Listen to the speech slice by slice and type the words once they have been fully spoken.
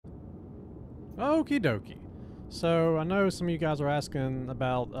Okie dokie. So I know some of you guys are asking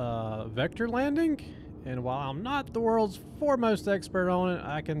about vector landing, and while I'm not the world's foremost expert on it,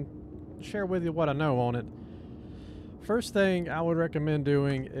 I can share with you what I know on it. First thing I would recommend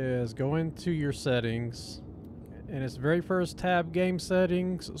doing is go into your settings, and its very first tab, game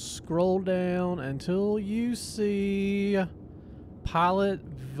settings, scroll down until you see pilot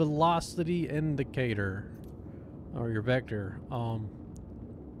velocity indicator, or your vector.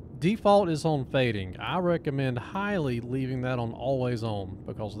 Default is on fading. I recommend highly leaving that on always on,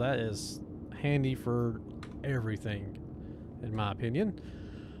 because that is handy for everything, in my opinion.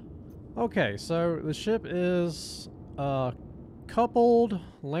 Okay, so the ship is coupled,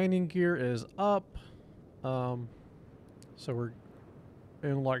 landing gear is up, so we're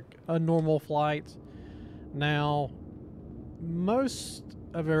in like a normal flight. Now, most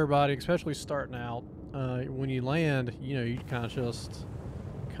of everybody, especially starting out, when you land, you know, you kind of just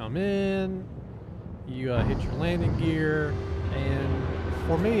come in, you hit your landing gear, and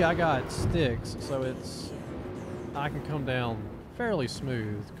for me, I got sticks, so I can come down fairly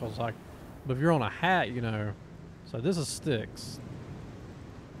smooth, but if you're on a hat, you know, so this is sticks.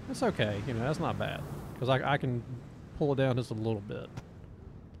 It's okay, you know, that's not bad, because I can pull it down just a little bit,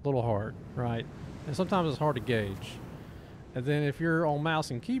 a little hard, right? And sometimes it's hard to gauge. And then if you're on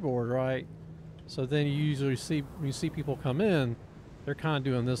mouse and keyboard, right, so then you usually see, when you see people come in, they're kind of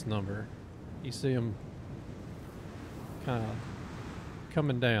doing this number. You see them kind of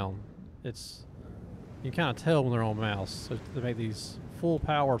coming down. You can kind of tell when they're on mouse. So they make these full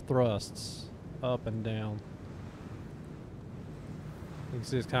power thrusts up and down. You can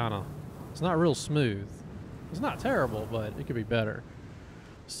see it's not real smooth. It's not terrible, but it could be better.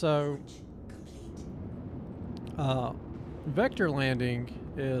 So, vector landing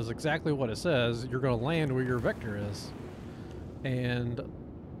is exactly what it says. You're going to land where your vector is. And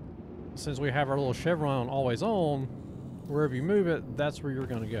since we have our little chevron always on, wherever you move it, that's where you're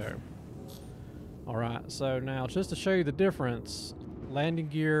going to go. Alright, so now just to show you the difference, landing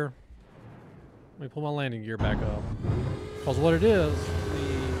gear, let me pull my landing gear back up. Because what it is,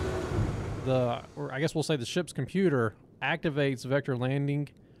 or I guess we'll say the ship's computer activates vector landing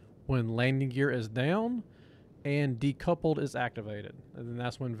when landing gear is down and decoupled is activated. And then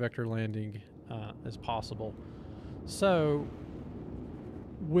that's when vector landing is possible. So,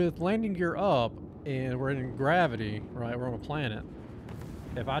 with landing gear up, and we're in gravity, right, we're on a planet,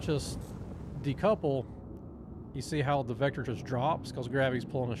 if I just decouple, you see how the vector just drops because gravity's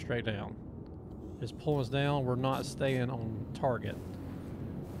pulling us straight down. It's pulling us down, we're not staying on target.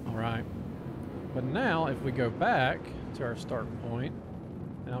 Alright. But now, if we go back to our start point,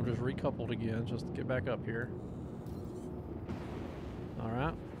 and I'm just recoupled again just to get back up here.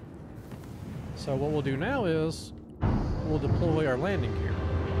 Alright. So what we'll do now is, we'll deploy our landing gear.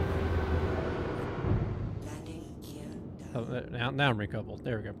 Oh, now I'm recoupled.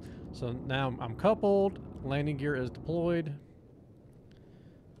 There we go. So now I'm coupled. Landing gear is deployed.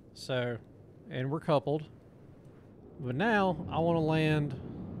 So, and we're coupled. But now I want to land.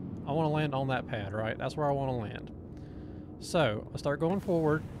 I want to land on that pad, right? That's where I want to land. So I start going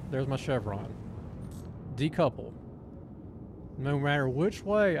forward. There's my chevron. Decouple. No matter which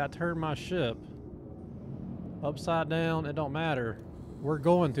way I turn my ship, upside down, it don't matter. We're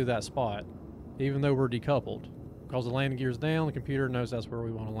going through that spot, even though we're decoupled. Because the landing gear's down, the computer knows that's where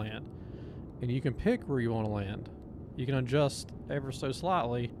we want to land. And you can pick where you want to land. You can adjust ever so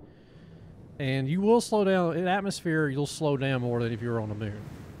slightly. And you will slow down. In atmosphere, you'll slow down more than if you were on the moon.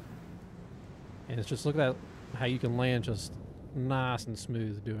 And it's just, look at that, how you can land just nice and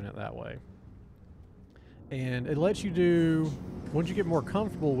smooth doing it that way. And it lets you do, once you get more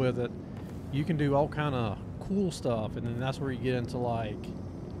comfortable with it, you can do all kind of cool stuff. And then that's where you get into like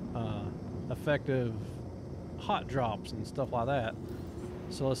effective hot drops and stuff like that.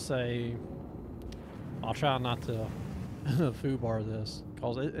 So let's say, I'll try not to foobar this,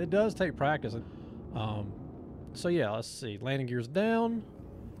 because it does take practice. So yeah, let's see, landing gear's down.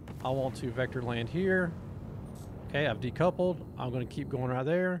 I want to vector land here. Okay, I've decoupled. I'm going to keep going right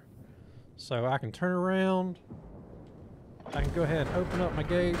there. So I can turn around. I can go ahead and open up my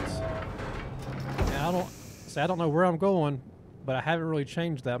gates. And I don't know where I'm going, but I haven't really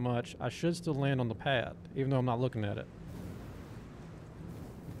changed that much. I should still land on the pad, even though I'm not looking at it.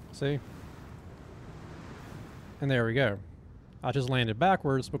 See? And there we go. I just landed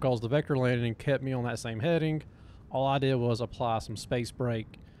backwards because the vector landing kept me on that same heading. All I did was apply some space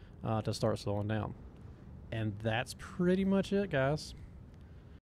brake to start slowing down. And that's pretty much it, guys.